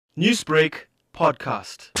Newsbreak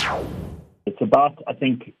Podcast. It's about, I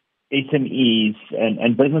think, SMEs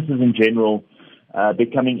and businesses in general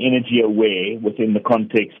becoming energy aware within the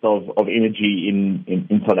context of energy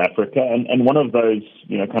in South Africa. And one of those,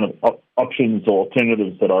 kind of options or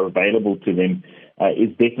alternatives that are available to them is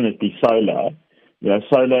definitely solar.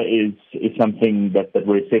 Solar is something that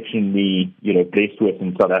we're exceptionally, blessed with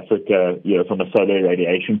in South Africa, from a solar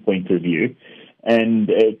irradiation point of view. And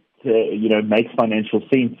it, makes financial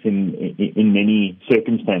sense in many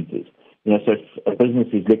circumstances. So if a business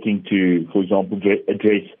is looking to, for example,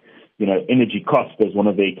 address, energy cost as one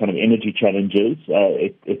of their kind of energy challenges,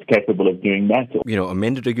 it's capable of doing that.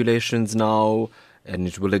 Amended regulations now, and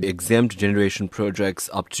it will exempt generation projects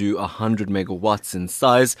up to 100 megawatts in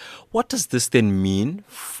size. What does this then mean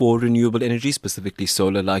for renewable energy, specifically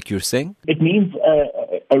solar, like you're saying? It means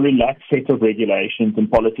a relaxed set of regulations and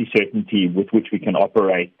policy certainty with which we can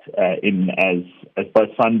operate in as both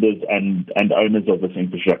funders and owners of this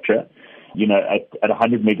infrastructure. At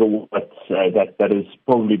 100 megawatts, that is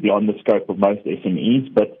probably beyond the scope of most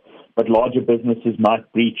SMEs, but larger businesses might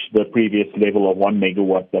reach the previous level of 1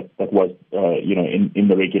 megawatt that was, in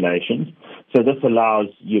the regulations. So this allows,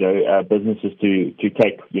 businesses to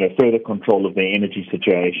take, further control of their energy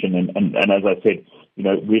situation and as I said,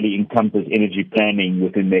 really encompass energy planning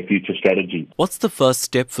within their future strategy. What's the first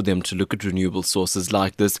step for them to look at renewable sources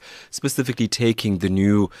like this, specifically taking the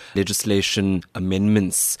new legislation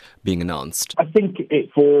amendments being announced? I think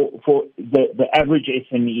for the average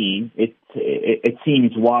SME, it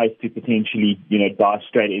seems wise to potentially, dive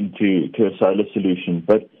straight into a solar solution,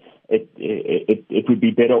 but it would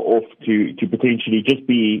be better off to potentially just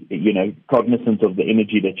be, cognizant of the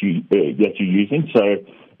energy that you're using. So,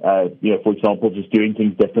 for example, just doing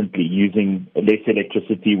things differently, using less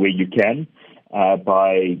electricity where you can,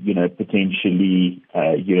 by, potentially,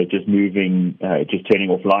 just moving, just turning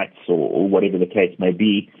off lights or whatever the case may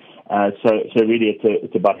be. So really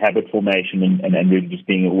it's about habit formation and really just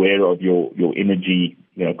being aware of your energy,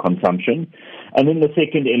 consumption. And then the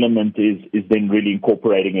second element is then really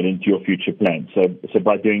incorporating it into your future plans. So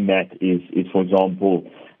by doing that is for example,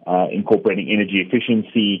 incorporating energy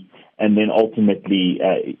efficiency and then ultimately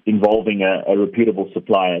involving a reputable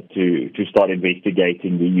supplier to start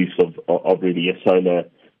investigating the use of really a solar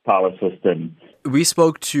power system. We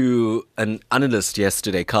spoke to an analyst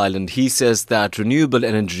yesterday, Kyle, and he says that renewable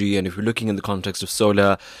energy, and if we're looking in the context of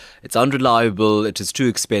solar, it's unreliable, it is too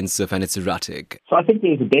expensive, and it's erratic. So I think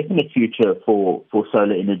there's a definite future for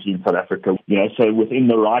solar energy in South Africa. So within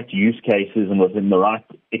the right use cases and within the right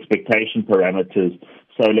expectation parameters,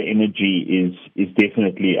 solar energy is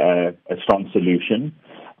definitely a strong solution.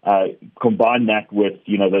 Combine that with,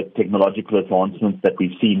 the technological advancements that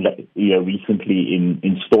we've seen, recently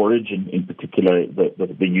in storage, and in particular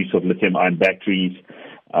the use of lithium-ion batteries,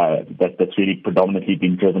 that's really predominantly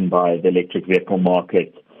been driven by the electric vehicle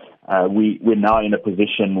market. We're now in a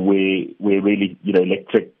position where really,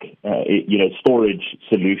 electric, storage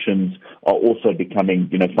solutions are also becoming,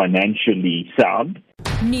 financially sound.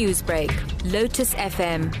 Newsbreak, Lotus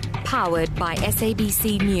FM, powered by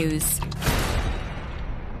SABC News.